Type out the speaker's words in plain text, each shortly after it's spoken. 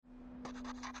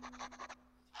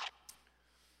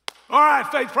All right,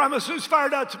 Faith Promise, who's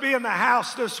fired up to be in the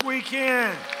house this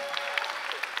weekend?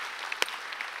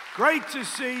 Great to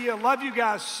see you. Love you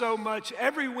guys so much.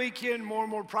 Every weekend, more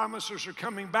and more promisers are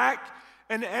coming back,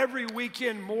 and every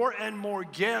weekend, more and more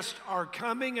guests are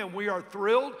coming, and we are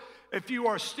thrilled. If you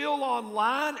are still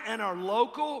online and are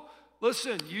local,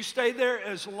 listen, you stay there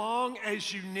as long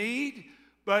as you need.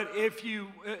 But if you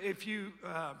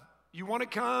want to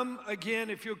come again,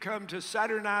 if you'll come to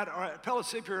Saturday night or at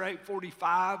Pellissippi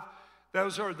 845,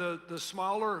 those are the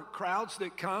smaller crowds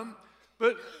that come.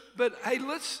 But hey,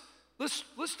 let's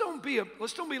don't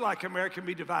be like America and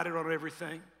be divided on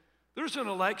everything. There's an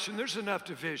election, there's enough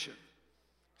division.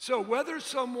 So whether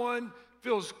someone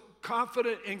feels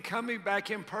confident in coming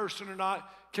back in person or not,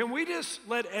 can we just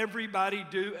let everybody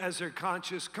do as they're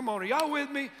conscious? Come on, are y'all with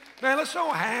me? Man, let's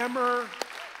don't hammer.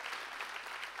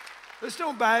 Let's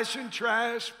don't bash and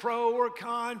trash, pro or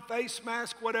con, face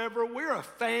mask, whatever. We're a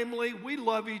family. We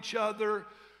love each other.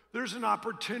 There's an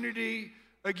opportunity.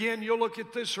 Again, you'll look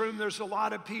at this room. There's a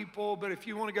lot of people, but if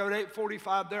you want to go to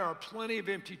 845, there are plenty of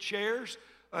empty chairs.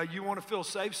 You want to feel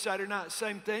safe. Saturday night,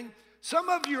 same thing. Some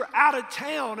of you are out of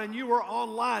town and you are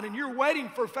online and you're waiting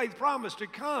for Faith Promise to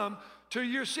come to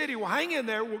your city. Well, hang in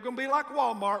there. We're going to be like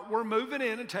Walmart. We're moving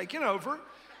in and taking over.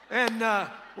 And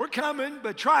we're coming.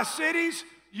 But Tri-Cities,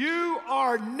 you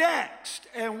are next,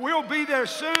 and we'll be there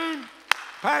soon.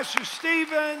 Pastor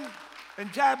Stephen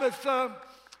and Tabitha,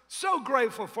 so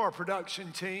grateful for our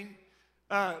production team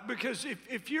because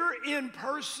if you're in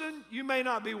person, you may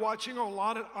not be watching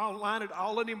online at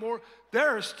all anymore.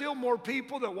 There are still more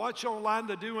people that watch online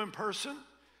than do in person,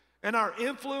 and our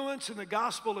influence in the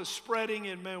gospel is spreading,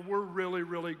 and man, we're really,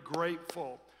 really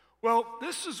grateful. Well,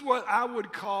 this is what I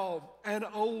would call an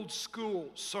old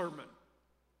school sermon.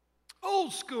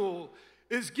 Old school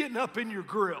is getting up in your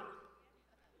grill.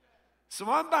 So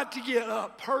I'm about to get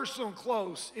up personal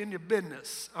close in your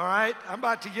business, all right? I'm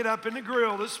about to get up in the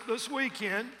grill this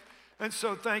weekend. And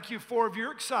so thank you. 4 of you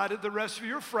are excited. The rest of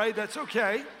you are afraid. That's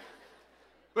okay.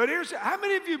 But how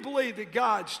many of you believe that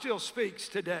God still speaks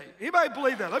today? Anybody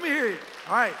believe that? Let me hear you.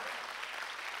 All right.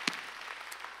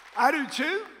 I do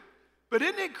too. But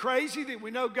isn't it crazy that we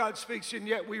know God speaks and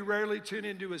yet we rarely tune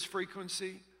into his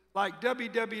frequency? Like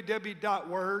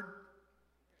www.word.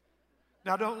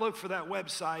 Now don't look for that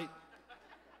website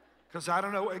because I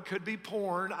don't know, it could be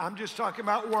porn. I'm just talking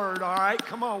about word, all right?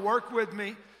 Come on, work with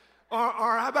me. Or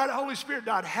how about Holy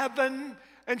Spirit.heaven?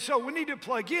 And so we need to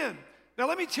plug in. Now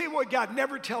let me tell you what God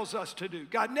never tells us to do.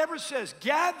 God never says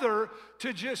gather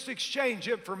to just exchange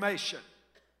information.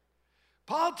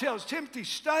 Paul tells Timothy,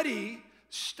 study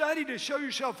to show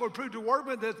yourself approved to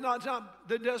workman that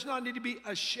does not need to be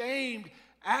ashamed,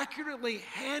 accurately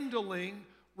handling,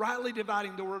 rightly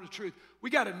dividing the word of truth. We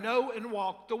got to know and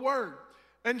walk the word.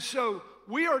 And so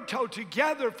we are told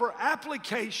together for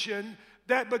application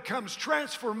that becomes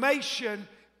transformation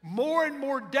more and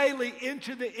more daily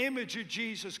into the image of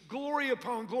Jesus. Glory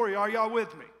upon glory. Are y'all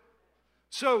with me?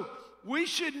 So we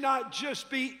should not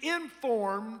just be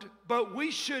informed, but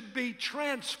we should be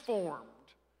transformed.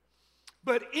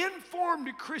 But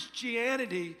informed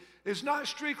Christianity is not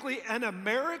strictly an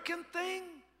American thing,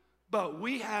 but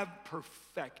we have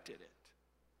perfected it.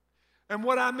 And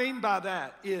what I mean by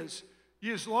that is,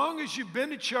 as long as you've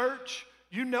been to church,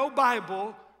 you know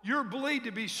Bible, you're believed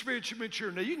to be spiritually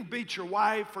mature. Now, you can beat your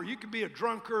wife, or you can be a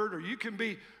drunkard, or you can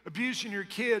be abusing your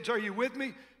kids. Are you with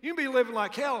me? You can be living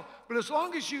like hell, but as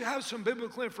long as you have some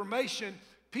biblical information,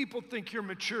 people think you're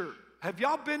mature. Have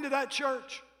y'all been to that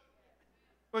church?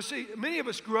 Well, see, many of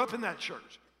us grew up in that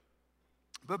church.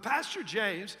 But Pastor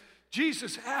James,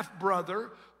 Jesus' half-brother,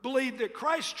 believed that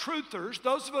Christ truthers,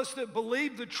 those of us that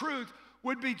believe the truth,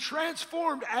 would be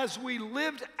transformed as we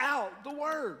lived out the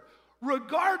word,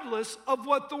 regardless of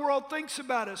what the world thinks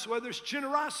about us, whether it's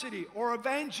generosity or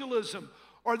evangelism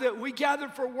or that we gather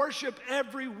for worship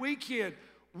every weekend.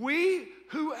 We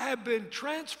who have been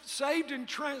saved and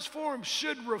transformed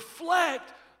should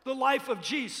reflect the life of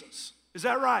Jesus. Is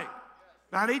that right?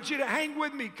 Now, I need you to hang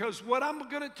with me because what I'm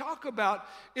going to talk about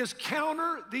is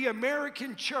counter the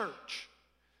American church.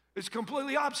 It's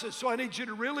completely opposite, so I need you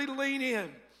to really lean in.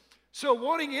 So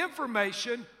wanting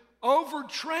information over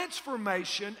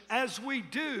transformation as we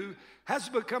do has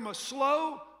become a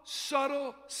slow,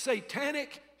 subtle,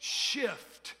 satanic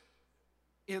shift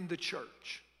in the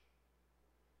church.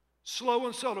 Slow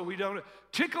and subtle. We don't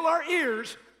tickle our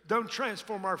ears, don't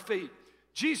transform our feet.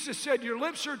 Jesus said, your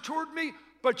lips are toward me,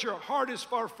 but your heart is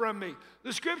far from me.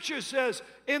 The scripture says,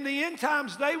 in the end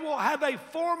times, they will have a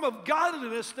form of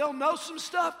godliness. They'll know some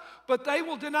stuff, but they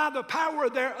will deny the power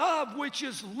thereof, which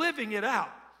is living it out.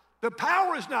 The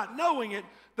power is not knowing it.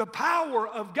 The power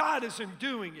of God is in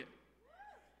doing it.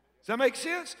 Does that make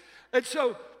sense? And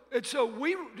so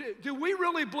do we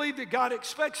really believe that God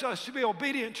expects us to be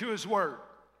obedient to his word?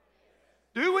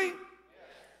 Do we?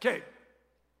 Okay.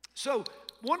 So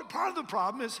one part of the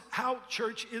problem is how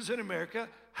church is in America,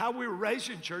 how we were raised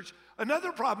in church.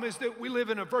 Another problem is that we live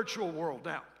in a virtual world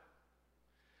now.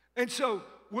 And so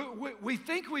we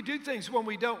think we do things when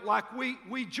we don't. Like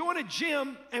we join a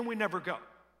gym and we never go.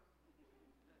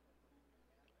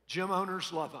 Gym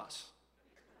owners love us.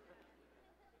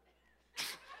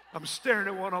 I'm staring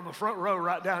at one on the front row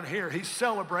right down here. He's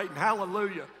celebrating,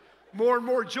 hallelujah. More and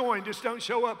more join, just don't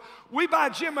show up. We buy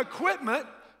gym equipment.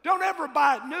 Don't ever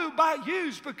buy it new, buy it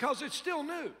used because it's still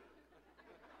new.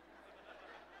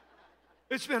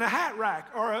 It's been a hat rack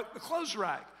or a clothes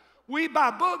rack. We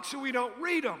buy books and we don't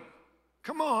read them.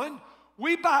 Come on.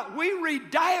 We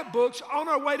read diet books on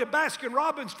our way to Baskin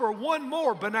Robbins for one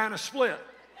more banana split.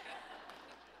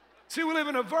 See, we live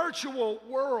in a virtual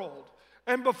world.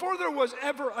 And before there was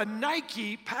ever a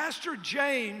Nike, Pastor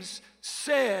James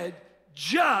said,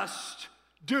 just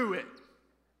do it.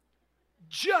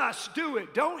 Just do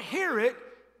it. Don't hear it,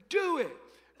 do it.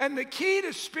 And the key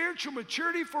to spiritual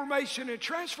maturity, formation, and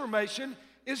transformation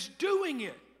is doing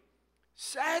it.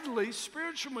 Sadly,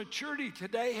 spiritual maturity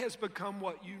today has become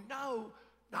what you know,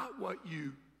 not what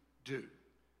you do.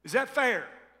 Is that fair?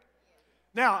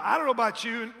 Now, I don't know about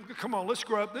you, and come on, let's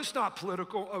grow up. This is not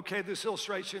political, okay, this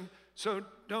illustration, so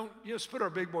don't just put our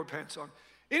big boy pants on.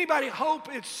 Anybody hope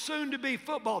it's soon to be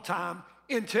football time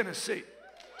in Tennessee?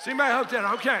 Does anybody hope that?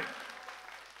 Okay.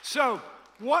 So,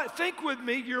 think with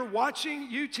me, you're watching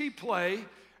UT play,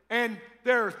 and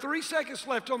there are 3 seconds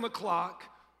left on the clock.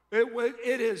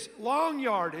 It is long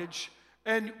yardage,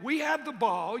 and we have the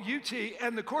ball, UT,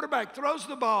 and the quarterback throws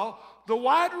the ball. The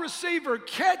wide receiver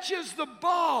catches the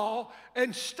ball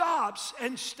and stops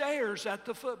and stares at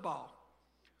the football,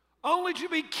 only to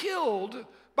be killed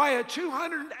by a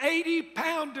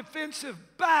 280-pound defensive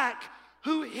back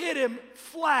who hit him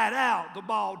flat out. The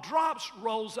ball drops,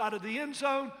 rolls out of the end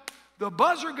zone. The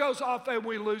buzzer goes off, and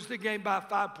we lose the game by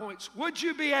 5 points. Would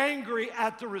you be angry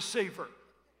at the receiver?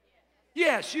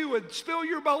 Yes, you would spill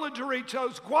your bowl of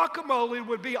Doritos. Guacamole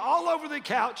would be all over the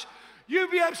couch.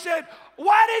 You'd be upset.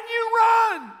 Why didn't you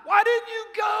run? Why didn't you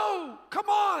go? Come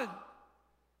on.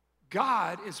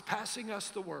 God is passing us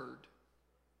the word.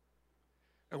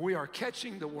 And we are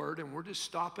catching the word, and we're just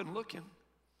stopping looking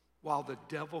while the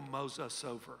devil mows us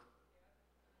over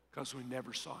because we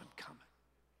never saw him coming.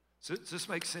 Does this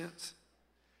make sense?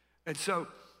 And so,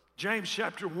 James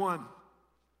chapter 1,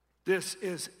 this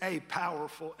is a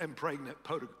powerful and pregnant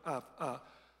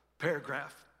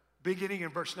paragraph. Beginning in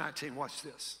verse 19, watch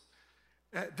this.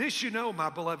 This you know, my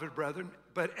beloved brethren,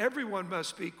 but everyone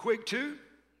must be quick to,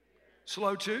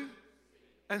 slow to,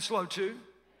 and slow to.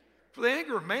 For the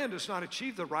anger of man does not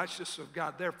achieve the righteousness of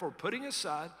God. Therefore, putting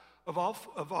aside of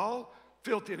all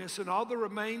filthiness and all the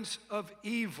remains of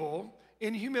evil,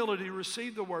 in humility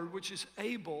receive the word which is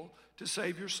able to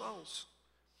save your souls.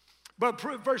 But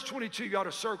verse 22, you ought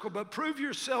to circle, but prove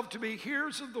yourself to be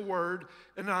hearers of the word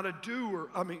and not a doer.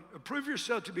 Prove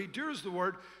yourself to be doers of the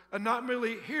word and not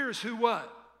merely hearers who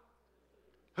what?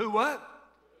 Who what?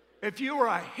 If you are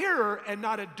a hearer and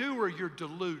not a doer, you're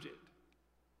deluded.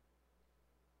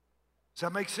 Does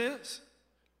that make sense?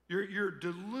 You're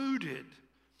deluded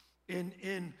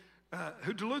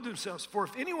who delude themselves. For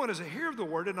if anyone is a hearer of the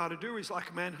word and not a doer, he's like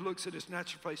a man who looks at his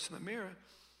natural face in the mirror.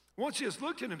 Once he has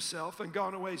looked at himself and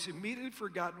gone away, he's immediately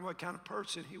forgotten what kind of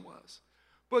person he was.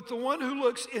 But the one who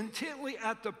looks intently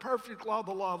at the perfect law,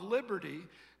 the law of liberty,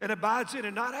 and abides in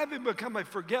it, not having become a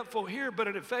forgetful hearer, but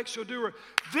an effectual doer,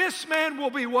 this man will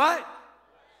be what?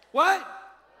 What?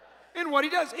 In what he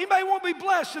does. Anybody want to be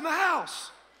blessed in the house?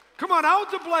 Come on, I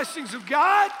want the blessings of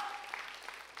God.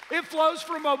 It flows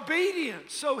from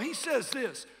obedience. So he says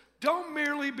this, don't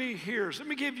merely be hearers. Let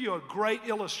me give you a great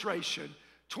illustration.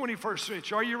 21st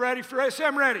century. Are you ready for this?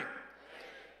 I'm ready.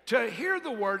 To hear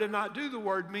the word and not do the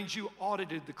word means you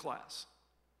audited the class.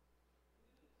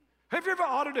 Have you ever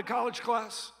audited a college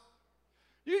class?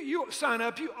 You sign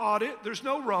up, you audit. There's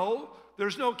no roll.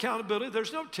 There's no accountability.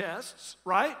 There's no tests,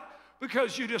 right?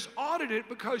 Because you just audit it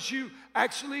because you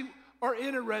actually are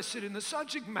interested in the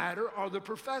subject matter or the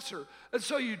professor. And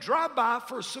so you drive by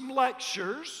for some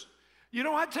lectures. You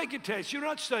don't have to take a test. You don't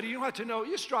have to study. You don't have to know.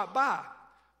 You just drop by.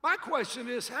 My question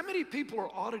is, how many people are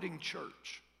auditing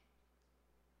church?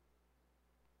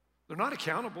 They're not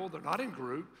accountable, they're not in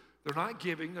group, they're not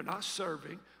giving, they're not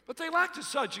serving, but they like the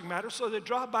subject matter, so they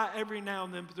drop by every now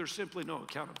and then, but there's simply no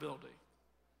accountability.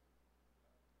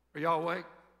 Are y'all awake?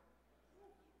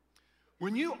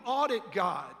 When you audit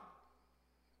God,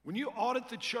 When you audit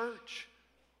the church,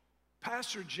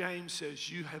 Pastor James says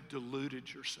you have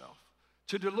deluded yourself.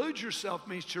 To delude yourself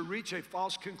means to reach a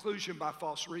false conclusion by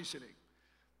false reasoning.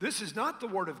 This is not the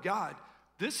Word of God.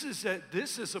 This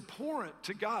is abhorrent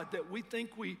to God that we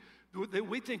think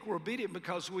we're obedient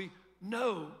because we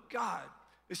know God.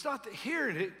 It's not that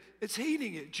hearing it, it's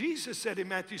heeding it. Jesus said in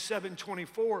Matthew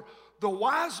 7:24, the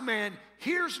wise man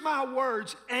hears my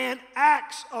words and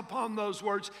acts upon those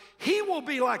words. He will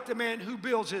be like the man who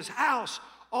builds his house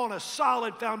on a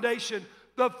solid foundation.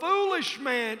 The foolish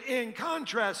man, in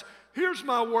contrast, hears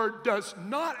my word, does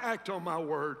not act on my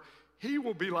word. He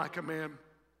will be like a man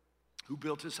who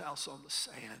built his house on the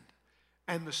sand.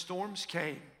 And the storms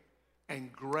came,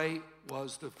 and great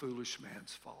was the foolish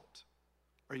man's fault.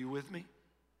 Are you with me?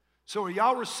 So are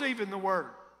y'all receiving the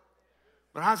word?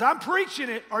 But as I'm preaching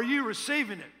it, are you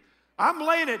receiving it? I'm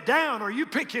laying it down, are you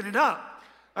picking it up?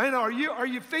 And are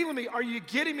you feeling me? Are you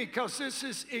getting me? Because this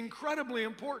is incredibly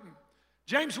important.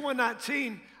 James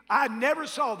 1:19, I never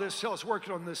saw this till I was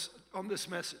working on this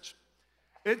message.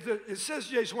 It says,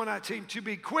 James 1:19, to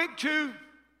be quick to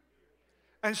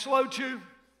and slow to.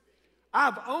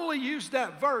 I've only used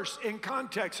that verse in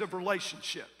context of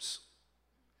relationships.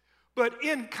 But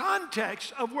in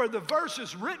context of where the verse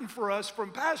is written for us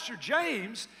from Pastor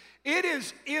James, it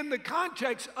is in the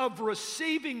context of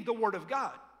receiving the Word of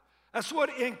God. That's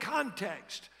what in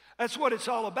context. That's what it's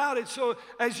all about. And so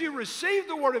as you receive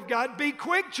the Word of God, be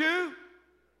quick to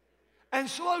and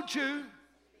slow to.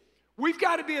 We've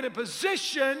got to be in a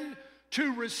position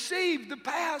to receive the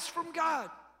pass from God.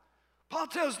 Paul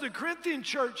tells the Corinthian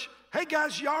church, hey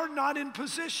guys, y'all are not in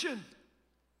position.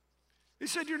 He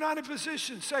said, you're not in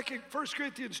position. 1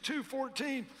 Corinthians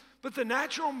 2:14, but the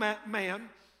natural man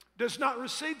does not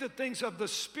receive the things of the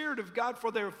Spirit of God, for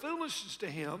they are foolishness to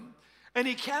him, and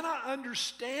he cannot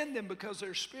understand them because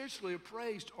they're spiritually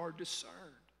appraised or discerned.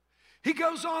 He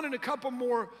goes on in a couple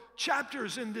more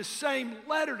chapters in this same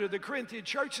letter to the Corinthian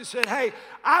church and said, hey,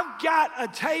 I've got a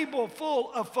table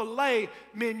full of filet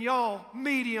mignon,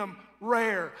 medium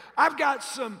rare. I've got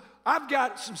some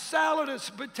salad and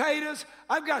some potatoes.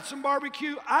 I've got some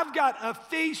barbecue. I've got a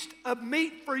feast of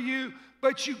meat for you,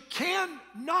 but you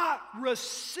cannot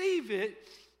receive it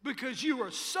because you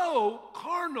are so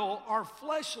carnal or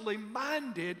fleshly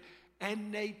minded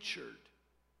and natured.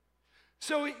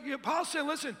 So Paul said,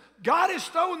 listen, God is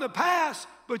throwing the pass,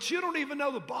 but you don't even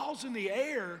know the ball's in the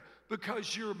air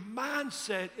because your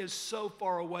mindset is so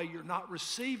far away. You're not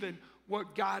receiving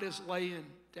what God is laying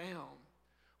down.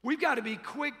 We've got to be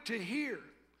quick to hear.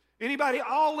 Anybody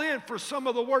all in for some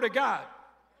of the Word of God?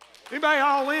 Anybody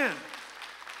all in?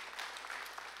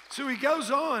 So he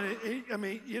goes on,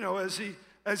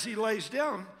 as he lays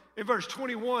down in verse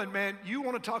 21, man, you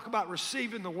want to talk about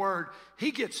receiving the Word. He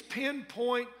gets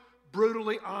pinpoint,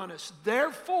 brutally honest.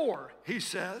 Therefore, he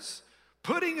says,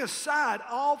 putting aside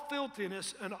all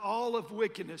filthiness and all of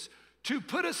wickedness. To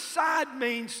put aside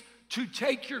means to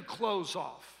take your clothes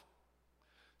off.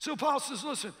 So Paul says,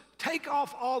 listen, take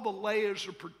off all the layers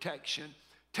of protection.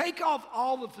 Take off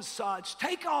all the facades.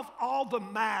 Take off all the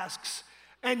masks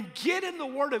and get in the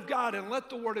Word of God and let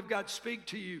the Word of God speak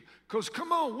to you. Because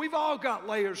come on, we've all got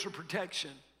layers of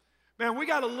protection. Man, we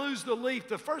got to lose the leaf.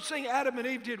 The first thing Adam and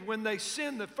Eve did when they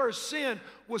sinned, the first sin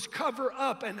was cover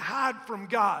up and hide from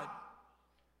God.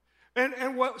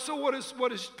 What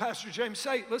does Pastor James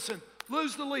say? Listen,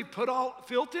 lose the leaf, put all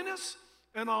filthiness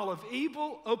and all of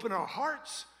evil, open our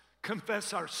hearts,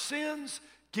 confess our sins,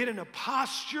 get in a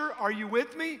posture, are you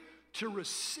with me? To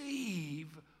receive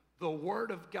the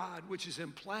Word of God, which is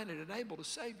implanted and able to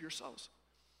save your souls.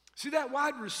 See that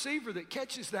wide receiver that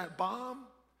catches that bomb?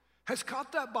 Has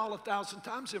caught that ball 1,000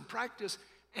 times in practice,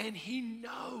 and he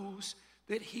knows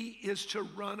that he is to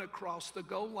run across the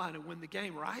goal line and win the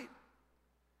game, right?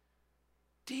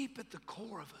 Deep at the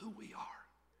core of who we are,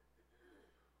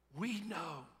 we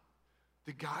know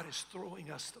that God is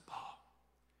throwing us the ball,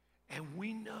 and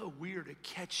we know we are to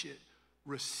catch it,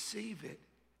 receive it,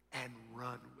 and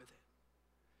run with it.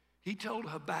 He told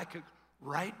Habakkuk,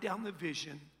 write down the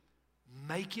vision,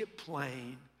 make it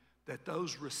plain, that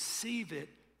those receive it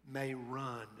may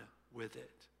run with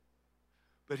it.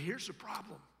 But here's the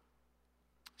problem.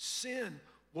 Sin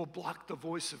will block the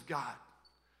voice of God.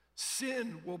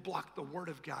 Sin will block the Word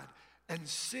of God. And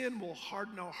sin will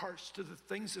harden our hearts to the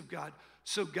things of God.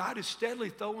 So God is steadily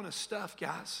throwing us stuff,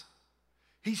 guys.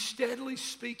 He's steadily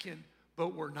speaking,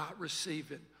 but we're not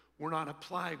receiving. We're not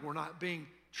applying. We're not being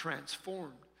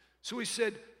transformed. So he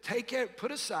said,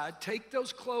 put aside, take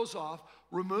those clothes off,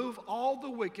 remove all the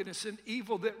wickedness and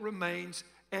evil that remains,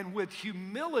 and with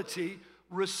humility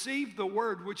receive the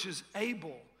Word which is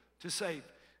able to save.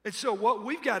 And so what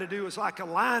we've got to do is like a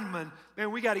lineman,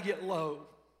 man, we got to get low.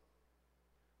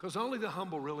 Because only the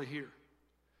humble really hear.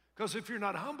 Because if you're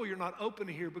not humble, you're not open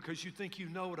to hear because you think you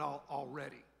know it all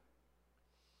already.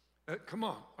 Come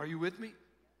on, are you with me?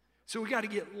 So we got to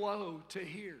get low to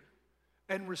hear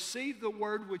and receive the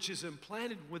word which is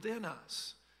implanted within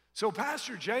us. So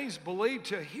Pastor James believed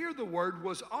to hear the word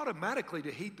was automatically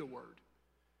to heed the word.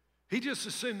 He just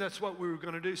assumed that's what we were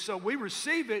going to do. So we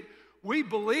receive it, we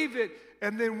believe it,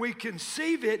 and then we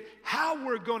conceive it, how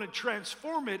we're going to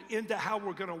transform it into how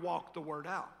we're going to walk the word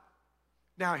out.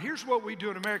 Now, here's what we do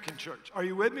in American church. Are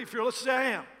you with me? If you're listening, I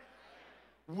am.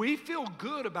 We feel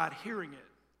good about hearing it.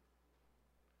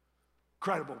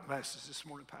 Incredible message this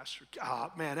morning, Pastor.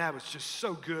 Oh, man, that was just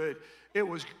so good. It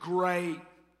was great.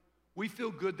 We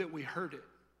feel good that we heard it.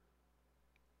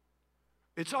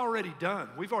 It's already done.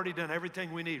 We've already done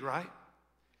everything we need, right?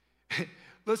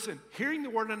 Listen, hearing the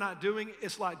word and not doing it,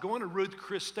 it's like going to Ruth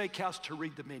Chris Steakhouse to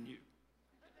read the menu.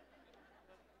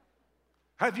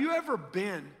 Have you ever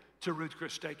been to Ruth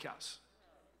Chris Steakhouse?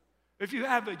 If you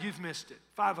haven't, you've missed it.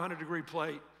 500-degree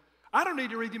plate. I don't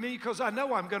need to read the menu because I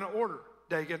know I'm going to order,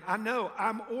 Dagan. I know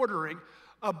I'm ordering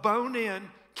a bone-in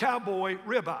cowboy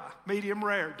ribeye, medium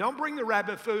rare. Don't bring the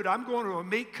rabbit food. I'm going to a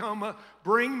meat coma.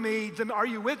 Bring me them. Are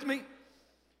you with me?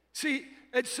 See,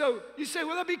 and so you say,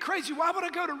 well, that'd be crazy. Why would I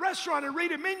go to a restaurant and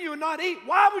read a menu and not eat?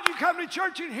 Why would you come to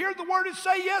church and hear the word and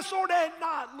say yes or and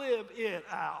not live it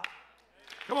out?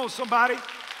 Come on, somebody.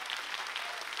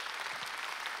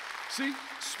 See,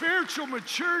 spiritual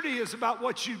maturity is about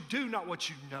what you do, not what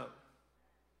you know.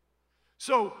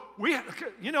 So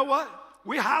you know what?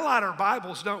 We highlight our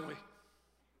Bibles, don't we?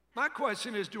 My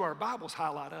question is, do our Bibles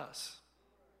highlight us?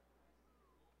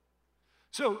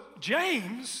 So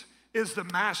James is the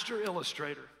master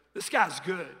illustrator. This guy's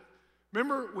good.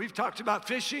 Remember, we've talked about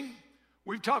fishing.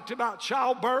 We've talked about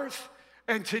childbirth.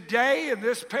 And today in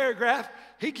this paragraph,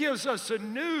 he gives us a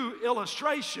new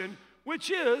illustration,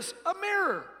 which is a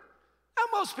mirror. Now,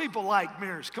 most people like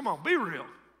mirrors. Come on, be real.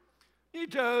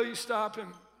 You stop and,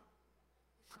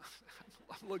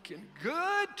 I'm looking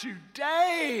good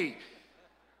today.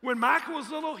 When Michael was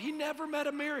little, he never met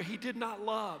a mirror he did not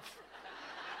love.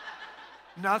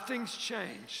 Nothing's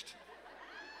changed.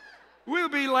 We'll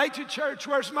be late to church.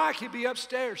 Where's Mike? He'd be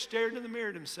upstairs, staring in the mirror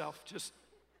at himself.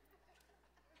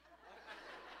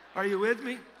 Are you with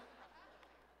me?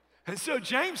 And so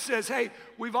James says, hey,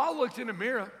 we've all looked in a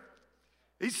mirror.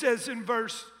 He says in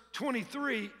verse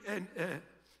 23, and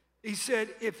he said,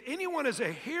 if anyone is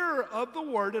a hearer of the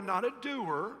word and not a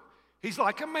doer, he's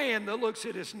like a man that looks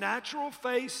at his natural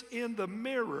face in the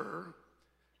mirror.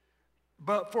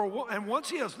 And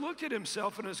once he has looked at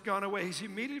himself and has gone away, he's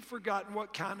immediately forgotten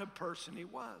what kind of person he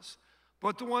was.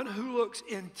 But the one who looks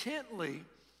intently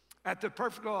at the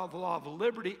perfect law of the law of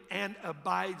liberty and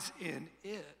abides in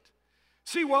it.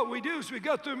 See, what we do is we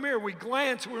go through a mirror, we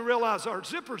glance, and we realize our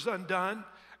zipper's undone,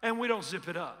 and we don't zip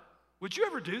it up. Would you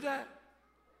ever do that?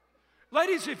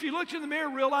 Ladies, if you looked in the mirror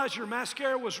and realized your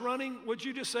mascara was running, would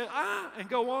you just say, and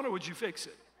go on, or would you fix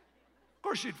it? Of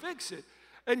course you'd fix it.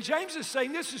 And James is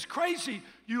saying, this is crazy.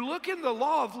 You look in the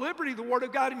law of liberty, the word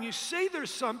of God, and you see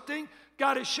there's something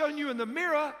God has shown you in the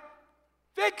mirror,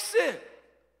 fix it.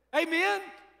 Amen?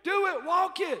 Do it,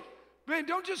 walk it. Man,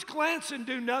 don't just glance and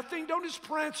do nothing. Don't just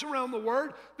prance around the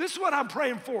word. This is what I'm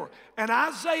praying for. An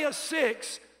Isaiah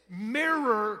 6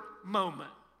 mirror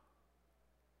moment.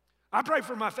 I pray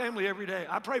for my family every day.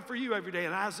 I pray for you every day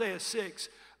in Isaiah 6.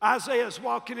 Isaiah is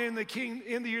walking in the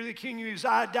year the king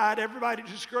Uzziah died. Everybody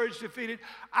discouraged, defeated.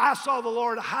 I saw the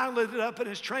Lord high lifted up, and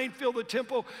his train filled the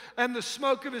temple, and the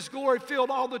smoke of his glory filled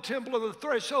all the temple, and the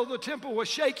threshold of the temple was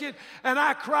shaken. And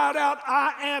I cried out,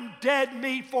 I am dead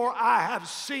meat, for I have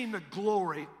seen the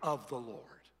glory of the Lord.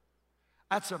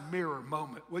 That's a mirror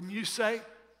moment, wouldn't you say?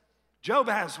 Job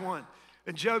has one.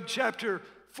 In Job chapter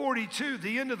 42,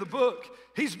 the end of the book,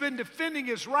 he's been defending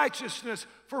his righteousness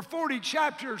for 40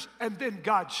 chapters, and then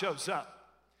God shows up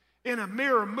in a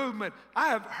mirror movement. I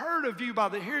have heard of you by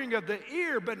the hearing of the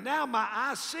ear, but now my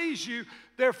eye sees you.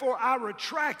 Therefore, I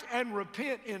retract and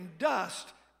repent in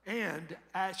dust and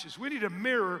ashes. We need a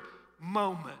mirror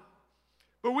moment.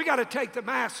 But we got to take the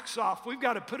masks off. We've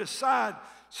got to put aside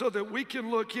so that we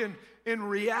can look in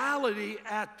reality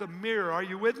at the mirror. Are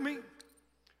you with me?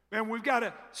 Man, we've got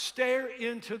to stare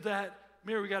into that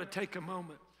mirror. We've got to take a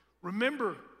moment.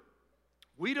 Remember,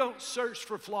 we don't search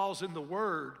for flaws in the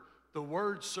Word. The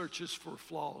Word searches for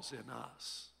flaws in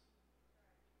us.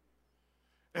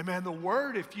 And man, the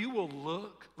Word, if you will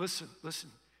look, listen,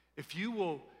 if you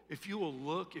will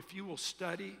look, if you will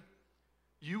study,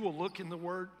 you will look in the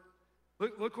Word.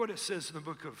 Look what it says in the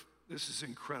book of, this is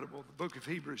incredible, the book of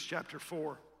Hebrews chapter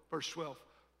 4. verse 12.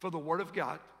 For the word of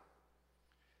God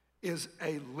is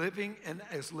living and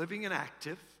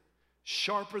active,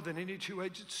 sharper than any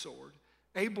two-edged sword,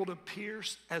 able to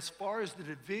pierce as far as the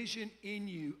division in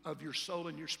you of your soul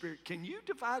and your spirit. Can you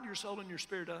divide your soul and your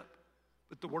spirit up?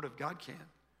 But the word of God can.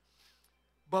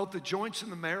 Both the joints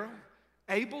and the marrow,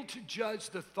 able to judge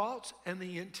the thoughts and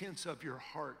the intents of your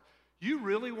heart. You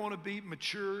really want to be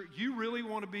mature, you really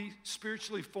want to be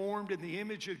spiritually formed in the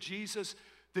image of Jesus,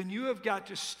 then you have got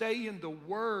to stay in the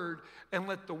Word and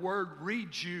let the Word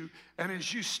read you. And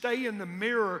as you stay in the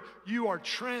mirror, you are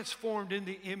transformed in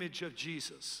the image of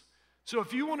Jesus. So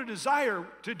if you want to desire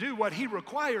to do what He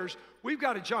requires, we've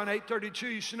got a John 8:32.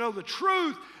 You should know the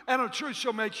truth, and the truth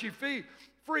shall make you free.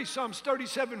 Psalms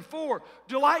 37:4.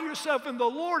 Delight yourself in the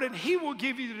Lord, and He will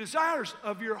give you the desires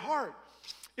of your heart.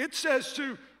 It says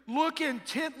to look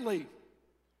intently.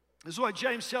 This is what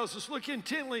James tells us. Look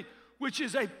intently, which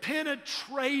is a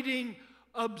penetrating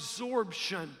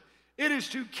absorption. It is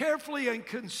to carefully and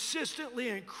consistently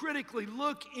and critically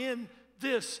look in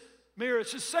this mirror.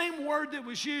 It's the same word that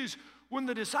was used when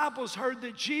the disciples heard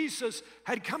that Jesus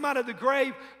had come out of the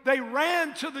grave. They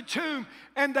ran to the tomb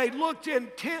and they looked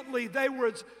intently. They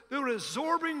were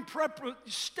absorbing,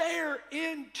 stare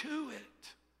into it.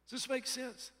 Does this make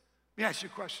sense? Let me ask you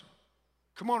a question.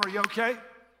 Come on, are you okay?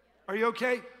 Are you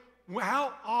okay?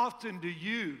 How often do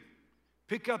you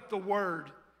pick up the Word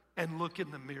and look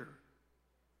in the mirror?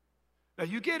 Now,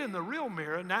 you get in the real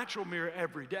mirror, a natural mirror,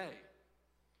 every day.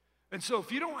 And so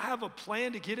if you don't have a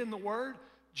plan to get in the Word,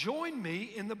 join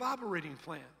me in the Bible reading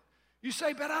plan. You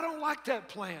say, but I don't like that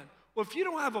plan. Well, if you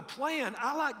don't have a plan,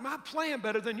 I like my plan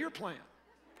better than your plan.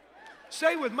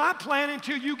 Stay with my plan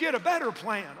until you get a better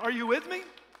plan. Are you with me?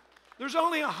 There's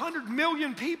only 100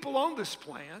 million people on this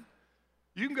plan.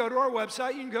 You can go to our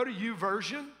website. You can go to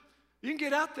YouVersion. You can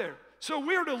get out there. So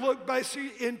we're to look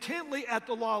basically intently at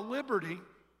the law of liberty.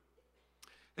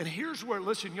 And here's where,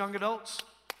 listen, young adults,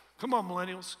 come on,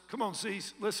 millennials, come on,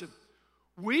 Z's, listen.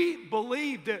 We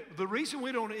believe that the reason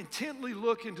we don't intently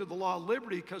look into the law of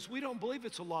liberty because we don't believe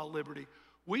it's a law of liberty.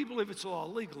 We believe it's a law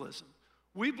of legalism.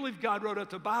 We believe God wrote out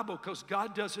the Bible because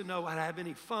God doesn't know how to have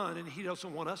any fun, and He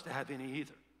doesn't want us to have any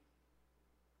either.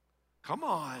 Come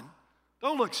on.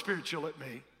 Don't look spiritual at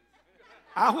me.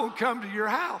 I will come to your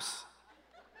house.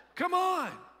 Come on.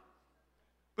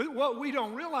 But what we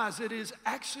don't realize, it is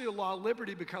actually a law of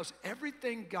liberty because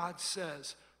everything God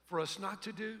says for us not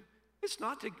to do, it's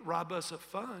not to rob us of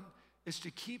fun. It's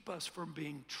to keep us from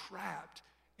being trapped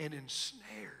and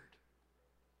ensnared.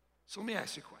 So let me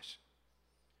ask you a question.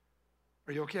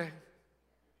 Are you okay?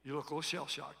 You look a little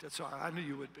shell-shocked. That's all right. I knew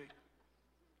you would be.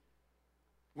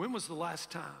 When was the last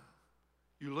time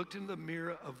you looked in the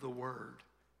mirror of the Word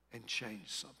and changed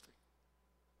something?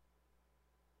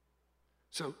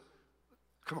 So,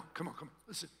 come on.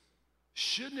 Listen,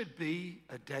 shouldn't it be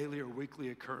a daily or weekly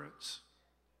occurrence?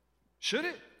 Should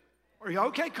it? Are you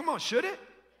okay? Come on, should it?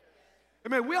 I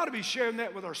mean, we ought to be sharing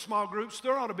that with our small groups.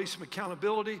 There ought to be some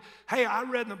accountability. Hey, I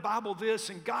read in the Bible this,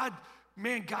 and God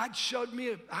showed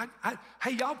me.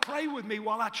 Hey, y'all pray with me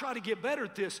while I try to get better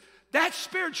at this. That's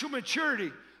spiritual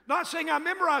maturity. Not saying I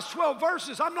memorized 12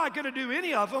 verses. I'm not going to do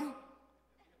any of them.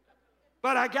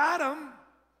 But I got them.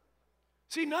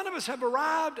 See, none of us have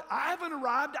arrived. I haven't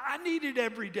arrived. I need it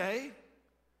every day.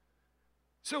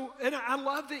 So, and I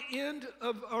love the end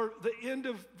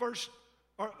of verse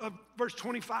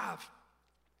 25.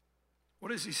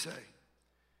 What does he say?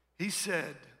 He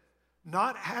said,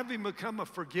 not having become a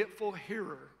forgetful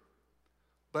hearer,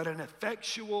 but an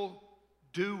effectual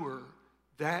doer,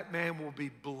 that man will be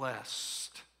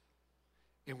blessed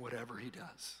in whatever he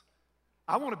does.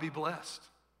 I want to be blessed.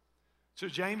 So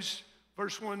James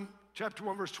chapter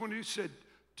 1, verse 22 said,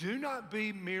 do not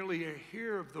be merely a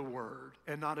hearer of the word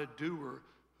and not a doer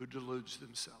who deludes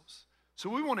themselves. So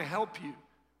we want to help you.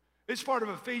 It's part of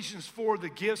Ephesians 4, the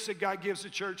gifts that God gives the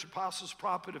church, apostles,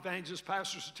 prophets, evangelists,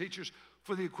 pastors, and teachers,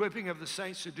 for the equipping of the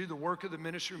saints to do the work of the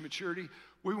ministry of maturity.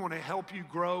 We want to help you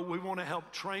grow. We want to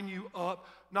help train you up,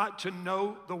 not to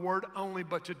know the word only,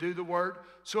 but to do the word.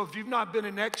 So if you've not been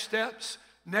in Next Steps,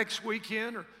 next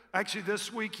weekend, or actually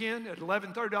this weekend at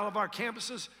 11:30 all of our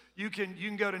campuses, you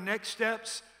can go to Next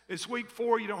Steps. It's week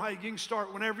 4. You can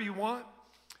start whenever you want.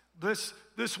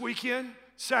 This weekend,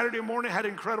 Saturday morning, had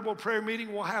an incredible prayer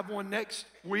meeting. We'll have one next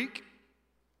week.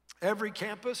 Every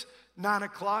campus, 9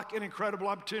 o'clock, an incredible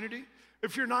opportunity.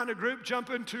 If you're not in a group,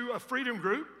 jump into a freedom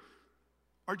group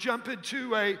or jump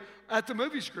into at the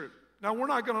movies group. Now, we're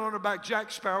not going to learn about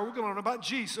Jack Sparrow. We're going to learn about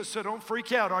Jesus, so don't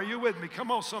freak out. Are you with me? Come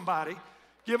on, somebody.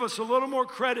 Give us a little more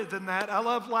credit than that. I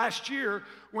love last year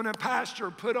when a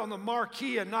pastor put on the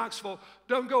marquee in Knoxville,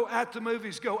 don't go at the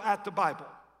movies, go at the Bible.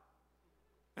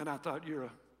 And I thought, you're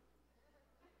a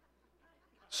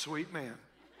sweet man.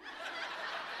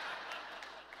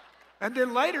 And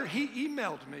then later, he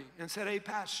emailed me and said, hey,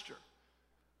 Pastor,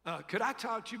 could I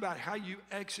talk to you about how you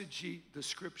exegete the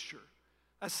scripture?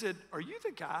 I said, are you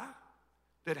the guy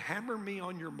that hammered me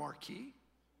on your marquee?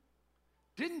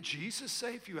 Didn't Jesus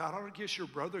say if you out against your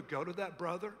brother, go to that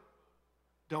brother?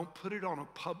 Don't put it on a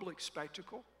public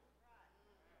spectacle?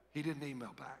 He didn't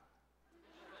email back.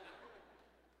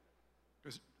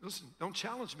 Listen, don't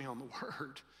challenge me on the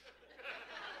word.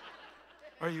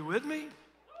 Are you with me?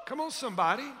 Come on,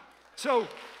 somebody. So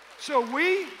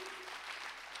we're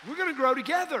going to grow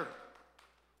together.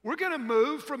 We're going to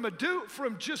move from a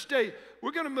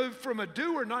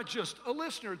doer, not just a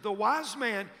listener. The wise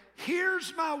man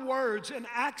hears my words and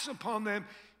acts upon them.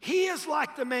 He is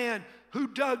like the man who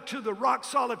dug to the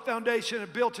rock-solid foundation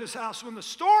and built his house. When the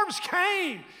storms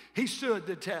came, he stood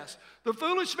the test. The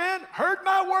foolish man heard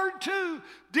my word too,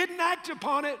 didn't act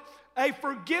upon it. A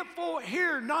forgetful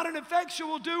hearer, not an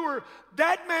effectual doer.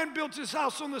 That man built his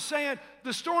house on the sand.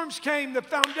 The storms came, the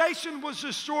foundation was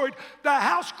destroyed, the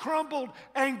house crumbled,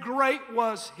 and great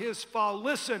was his fall.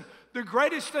 Listen, the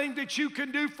greatest thing that you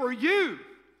can do for you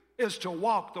is to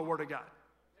walk the Word of God.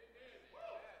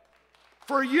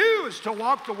 For you is to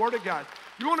walk the Word of God.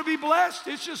 You want to be blessed?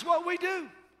 It's just what we do.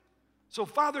 So,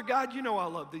 Father God, you know I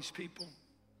love these people.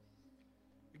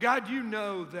 God, you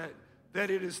know that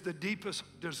it is the deepest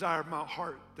desire of my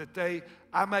heart that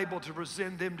I'm able to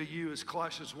present them to you, as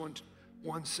Colossians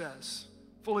 1 says,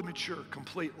 fully mature,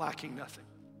 complete, lacking nothing.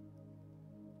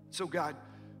 So, God,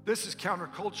 this is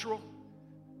countercultural.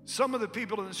 Some of the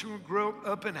people in this room grew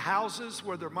up in houses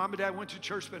where their mom and dad went to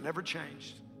church but never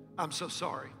changed. I'm so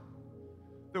sorry.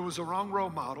 There was a wrong role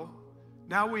model.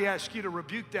 Now we ask you to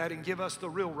rebuke that and give us the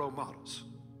real role models.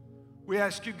 We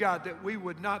ask you, God, that we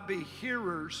would not be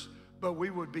hearers, but we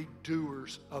would be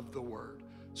doers of the word.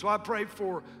 So I pray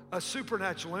for a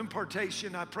supernatural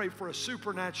impartation. I pray for a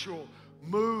supernatural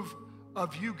move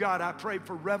of you, God. I pray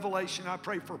for revelation. I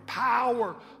pray for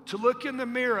power to look in the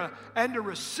mirror and to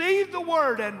receive the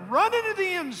word and run into the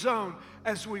end zone.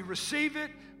 As we receive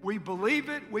it, we believe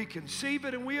it, we conceive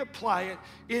it, and we apply it.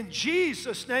 In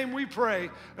Jesus' name we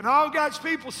pray. And all God's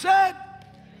people said,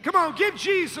 come on, give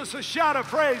Jesus a shout of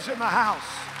praise in the house.